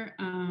remember,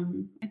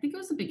 I think it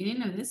was the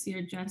beginning of this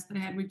year, Jess, that I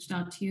had reached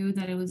out to you,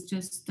 that it was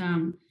just,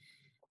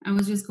 I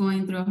was just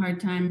going through a hard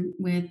time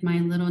with my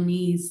little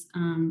niece.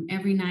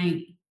 Every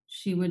night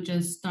she would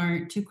just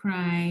start to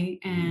cry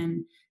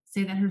and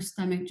say that her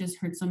stomach just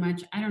hurt so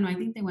much. I don't know. I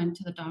think they went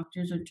to the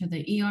doctors or to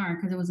the ER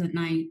because it was at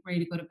night,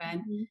 ready to go to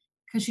bed,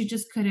 because she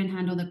just couldn't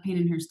handle the pain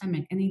in her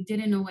stomach and they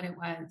didn't know what it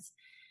was.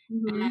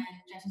 Mm-hmm. And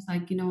Jess was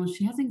like,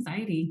 she has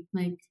anxiety.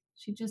 Like,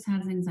 she just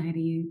has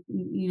anxiety.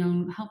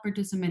 Help her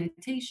do some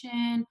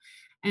meditation.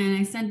 And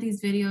I sent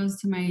these videos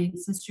to my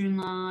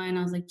sister-in-law and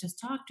I was like, just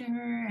talk to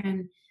her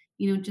and,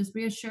 just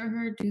reassure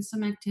her, do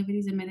some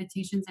activities and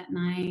meditations at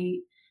night.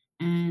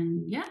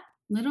 And yeah,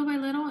 little by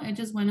little, it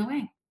just went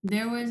away.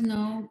 There was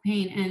no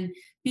pain. And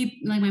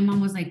like my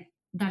mom was like,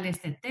 dale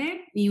este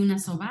té y una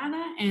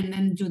sobada, and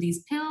then do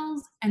these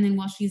pills. And then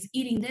while she's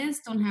eating this,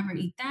 don't have her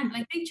eat that.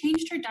 Like, they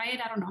changed her diet,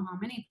 I don't know how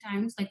many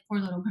times, like, poor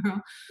little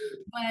girl.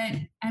 But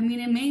I mean,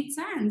 it made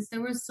sense.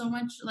 There was so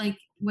much, like,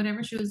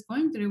 whatever she was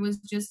going through, it was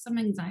just some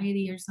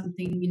anxiety or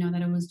something,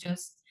 that it was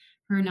just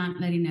her not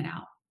letting it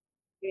out.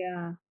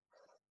 Yeah.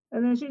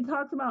 And then she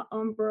talks about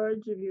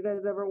Umbridge. If you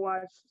guys ever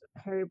watched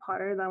Harry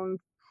Potter, that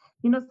one's,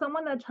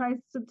 someone that tries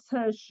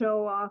to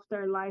show off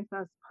their life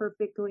as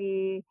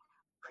perfectly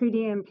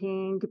pretty and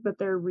pink, but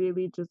they're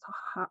really just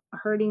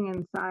hurting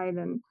inside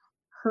and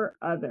hurt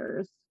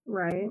others,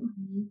 right?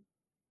 Mm-hmm.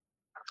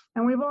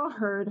 And we've all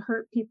heard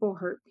hurt people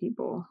hurt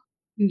people.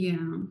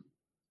 Yeah.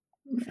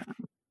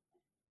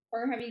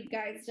 Or have you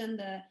guys done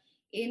the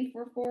in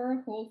for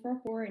 4, hold for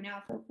 4, and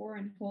out for 4,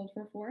 and hold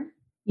for 4?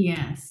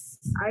 Yes.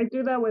 I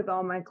do that with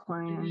all my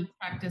clients.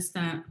 I practice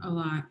that a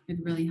lot. It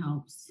really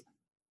helps.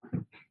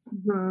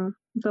 Mm-hmm.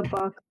 The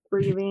box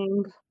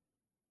breathing.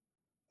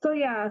 So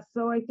yeah,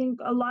 so I think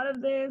a lot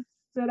of this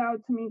stood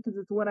out to me because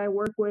it's what I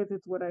work with,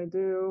 it's what I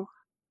do.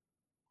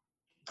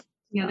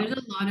 Yeah, there's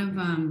a lot of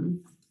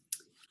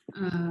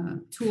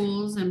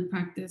tools and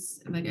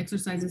practice, like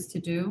exercises to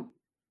do.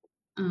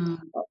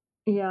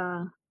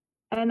 Yeah,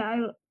 and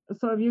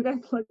so if you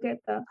guys look at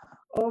the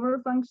over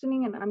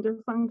functioning and under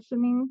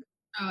functioning,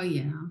 oh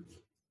yeah,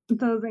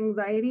 those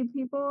anxiety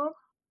people,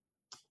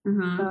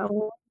 that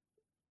was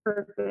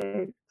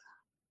perfect.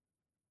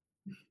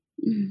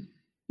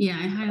 Yeah,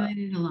 I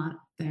highlighted a lot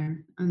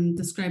there on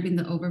describing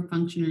the over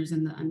functioners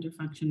and the under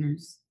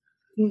functioners.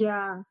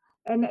 Yeah,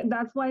 and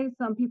that's why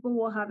some people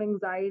will have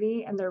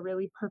anxiety and they're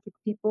really perfect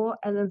people,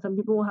 and then some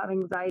people will have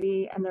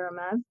anxiety and they're a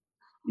mess.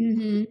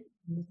 Mm-hmm.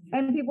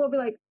 And people will be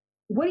like,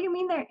 what do you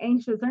mean they're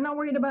anxious? They're not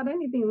worried about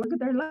anything. Look at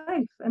their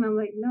life. And I'm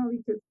like, no,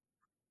 because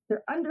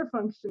they're under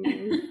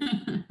functioning.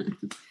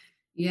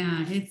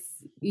 Yeah,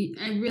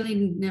 I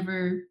really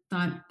never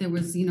thought there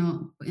was,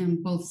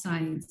 in both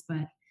sides,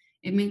 but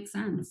it makes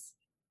sense.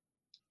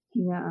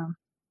 Yeah.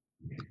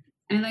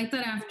 And I like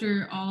that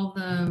after all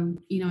the,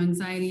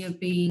 anxiety of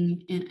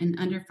being an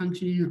under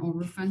functioning and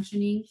over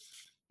functioning,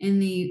 in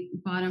the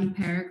bottom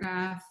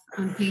paragraph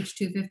on page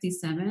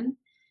 257,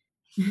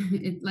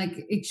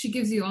 she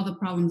gives you all the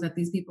problems that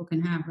these people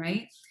can have,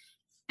 right?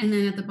 And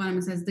then at the bottom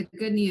it says, the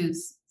good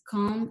news,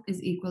 calm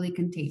is equally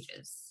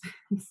contagious.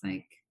 It's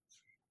like,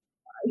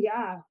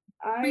 yeah,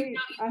 I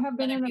have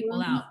been in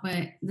people out,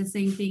 but the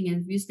same thing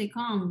is, if you stay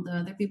calm, the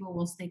other people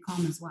will stay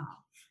calm as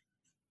well.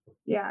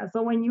 Yeah,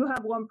 so when you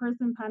have one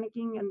person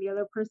panicking and the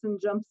other person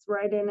jumps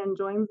right in and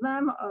joins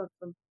them, it's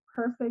a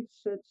perfect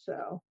shit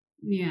show.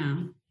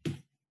 Yeah.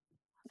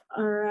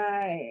 All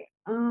right.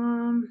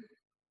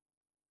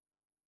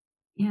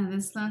 Yeah,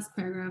 this last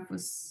paragraph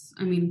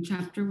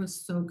chapter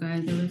was so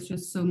good. There was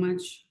just so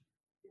much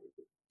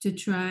to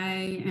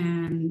try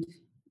and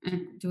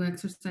do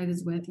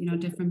exercises with,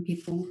 different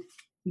people,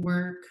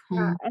 work, home.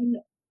 Yeah, and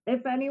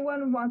if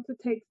anyone wants to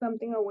take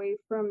something away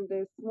from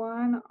this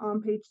one,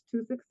 on page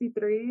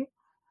 263,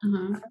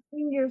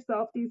 asking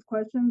yourself these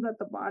questions at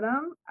the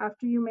bottom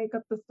after you make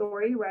up the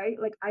story, right?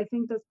 Like, I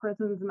think this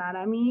person's mad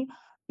at me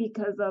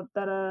because of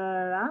da da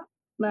da da.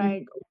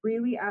 Like,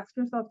 really ask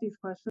yourself these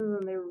questions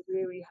and they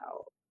really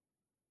help.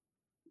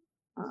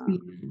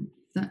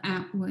 The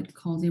Atwood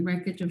calls a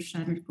wreckage of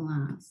shattered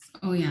glass.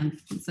 Oh yeah,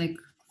 it's like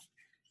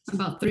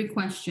about 3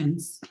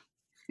 questions.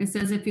 It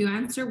says, if you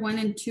answer 1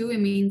 and 2, it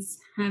means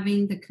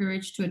having the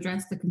courage to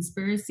address the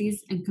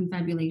conspiracies and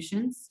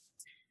confabulations,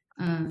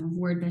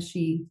 word that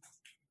she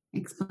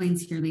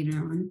explains here later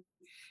on.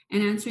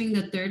 And answering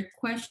the 3rd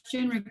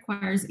question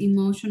requires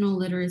emotional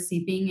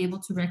literacy, being able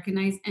to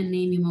recognize and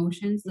name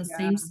emotions, the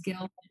same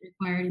skill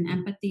required in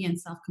empathy and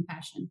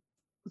self-compassion.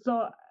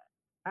 So,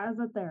 as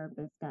a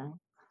therapist, guys,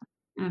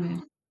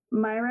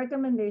 my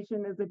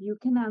recommendation is, if you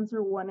can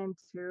answer 1 and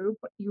 2,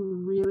 but you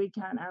really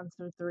can't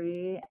answer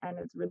 3 and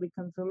it's really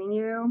consuming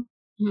you,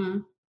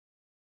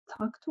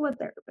 talk to a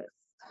therapist.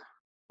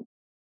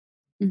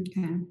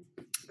 Okay.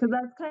 Because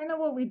that's kind of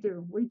what we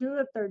do. We do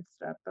the 3rd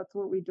step. That's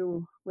what we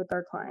do with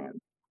our clients.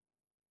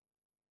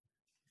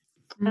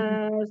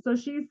 So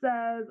she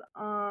says,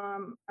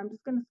 I'm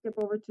just going to skip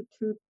over to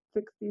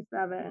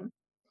 267.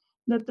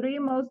 The three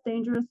most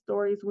dangerous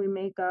stories we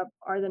make up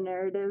are the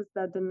narratives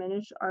that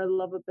diminish our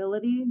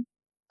lovability,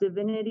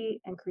 divinity,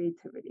 and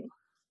creativity.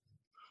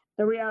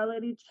 The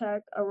reality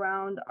check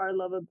around our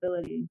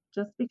lovability.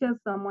 Just because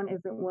someone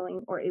isn't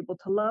willing or able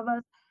to love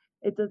us,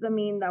 it doesn't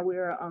mean that we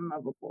are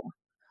unlovable.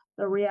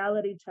 The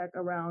reality check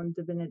around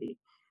divinity.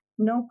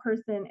 No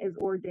person is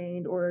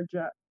ordained or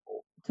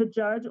to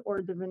judge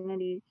or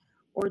divinity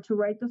or to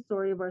write the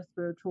story of our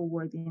spiritual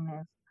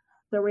worthiness.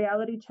 The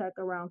reality check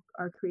around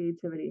our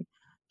creativity.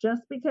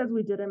 Just because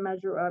we didn't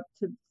measure up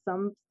to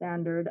some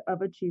standard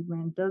of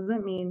achievement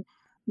doesn't mean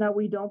that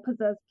we don't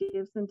possess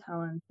gifts and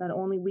talents that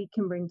only we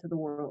can bring to the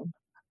world.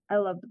 I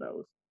loved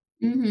those.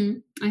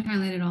 I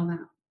highlighted all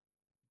that.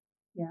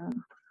 Yeah.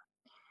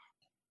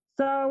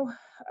 So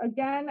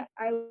again,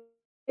 I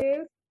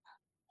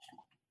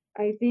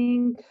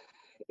think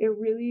it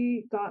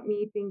really got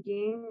me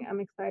thinking. I'm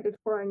excited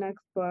for our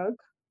next book.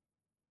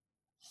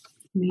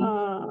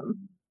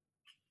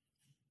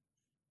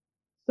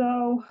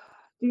 So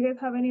do you guys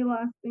have any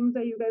last things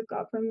that you guys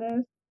got from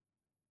this?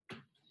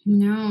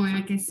 No,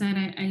 like I said,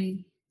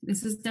 I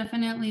this is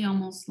definitely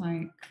almost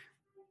like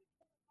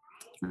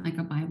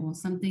a Bible,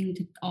 something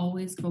to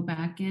always go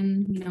back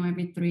in,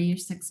 every 3 or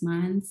 6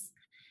 months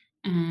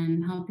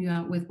and help you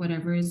out with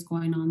whatever is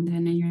going on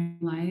then in your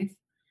life.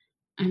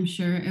 I'm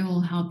sure it will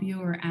help you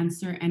or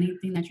answer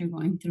anything that you're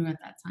going through at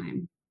that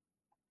time.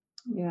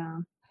 Yeah.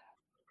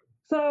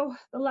 So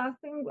the last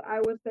thing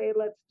I would say,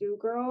 let's do,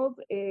 girls,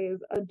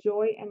 is a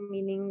joy and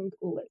meaning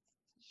list.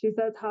 She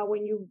says how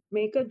when you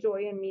make a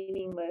joy and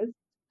meaning list,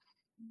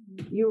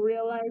 you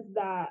realize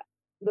that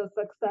the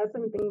success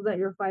and things that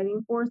you're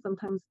fighting for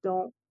sometimes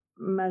don't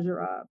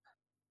measure up.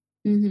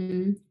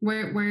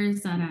 Where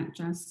is that at,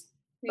 Jess?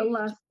 The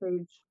last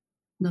page.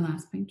 The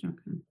last page,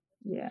 okay.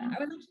 Yeah. I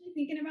was actually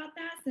thinking about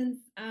that since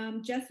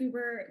Jess, we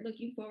were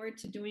looking forward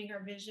to doing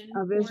our vision.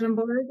 A vision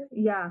board?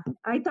 Yeah.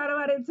 I thought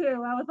about it too.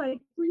 I was like,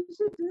 we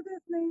should do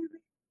this, maybe.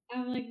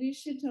 I'm like, we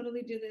should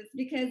totally do this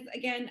because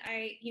again,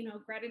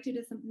 gratitude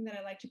is something that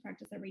I like to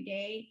practice every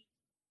day.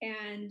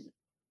 And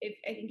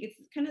I think it's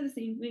kind of the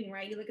same thing,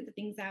 right? You look at the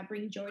things that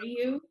bring joy to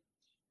you.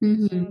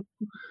 So,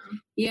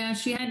 yeah,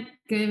 she had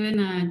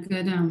given a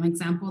good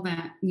example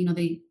that,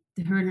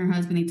 her and her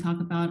husband, they talk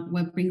about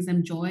what brings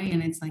them joy,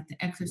 and it's like the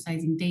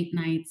exercising, date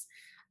nights,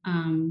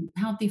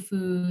 healthy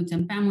foods,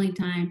 and family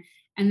time.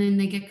 And then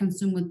they get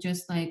consumed with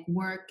just like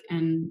work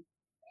and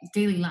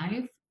daily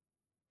life.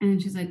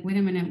 And she's like, wait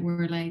a minute,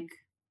 we're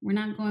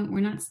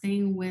not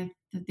staying with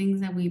the things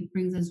that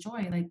brings us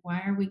joy. Like,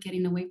 why are we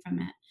getting away from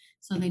it?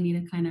 So they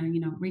need to kind of,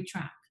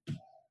 retract.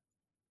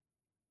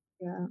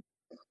 Yeah.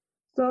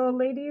 So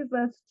ladies,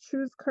 let's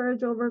choose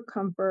courage over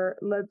comfort.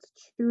 Let's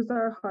choose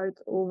our hearts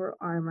over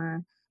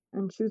armor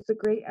and choose the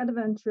great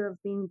adventure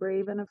of being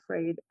brave and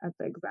afraid at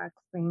the exact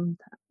same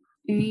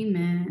time.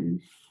 Amen.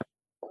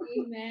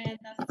 Amen.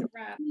 That's the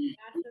wrap. This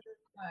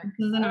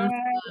is an awesome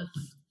book.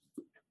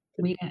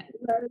 Read it.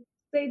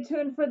 Stay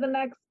tuned for the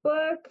next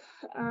book.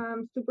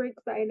 I'm super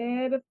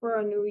excited for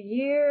a new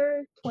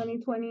year.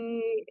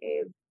 2020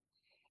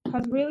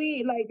 has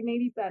really, like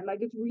Nady said, like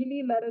it's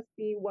really let us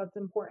see what's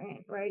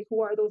important, right?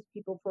 Who are those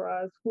people for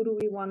us? Who do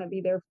we want to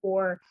be there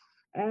for?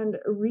 And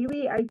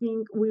really, I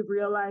think we've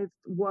realized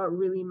what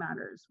really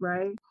matters,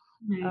 right?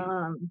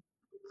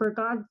 For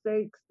God's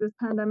sakes, this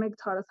pandemic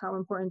taught us how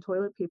important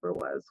toilet paper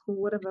was. Who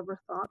would have ever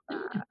thought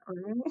that,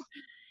 right?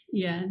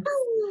 Yeah.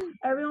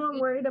 Everyone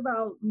worried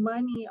about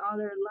money all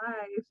their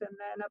life, and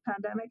then a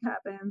pandemic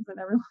happens, and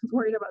everyone's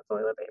worried about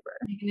toilet paper.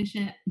 Taking a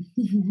shit.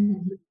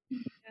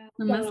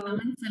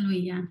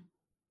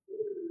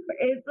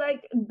 It's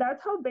like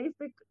that's how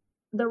basic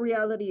the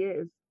reality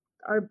is.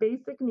 Our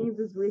basic needs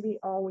is really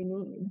all we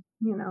need,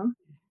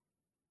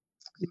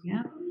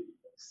 Yeah.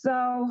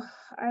 So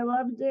I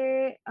loved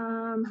it.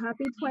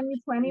 Happy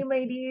 2020,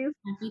 ladies.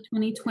 Happy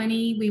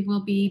 2020. We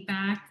will be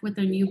back with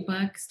a new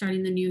book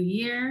starting the new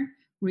year,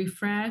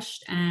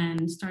 refreshed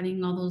and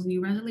starting all those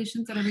new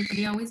resolutions that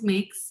everybody always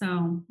makes.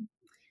 So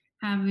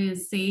have a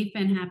safe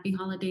and happy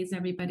holidays,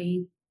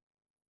 everybody.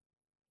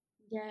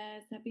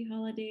 Yes, happy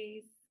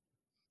holidays.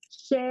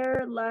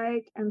 Share,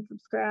 like, and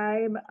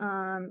subscribe.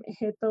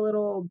 Hit the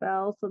little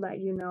bell so that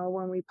you know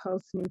when we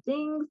post new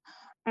things.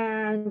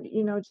 And,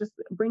 just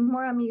bring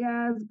more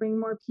amigas, bring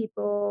more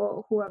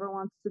people, whoever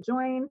wants to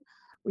join.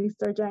 We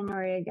start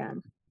January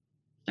again.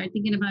 Start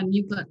thinking about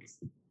new books.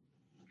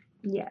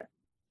 Yes.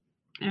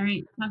 All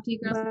right. Talk to you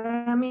girls.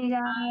 Bye,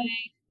 amigas.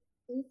 Bye.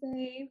 Stay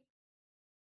safe.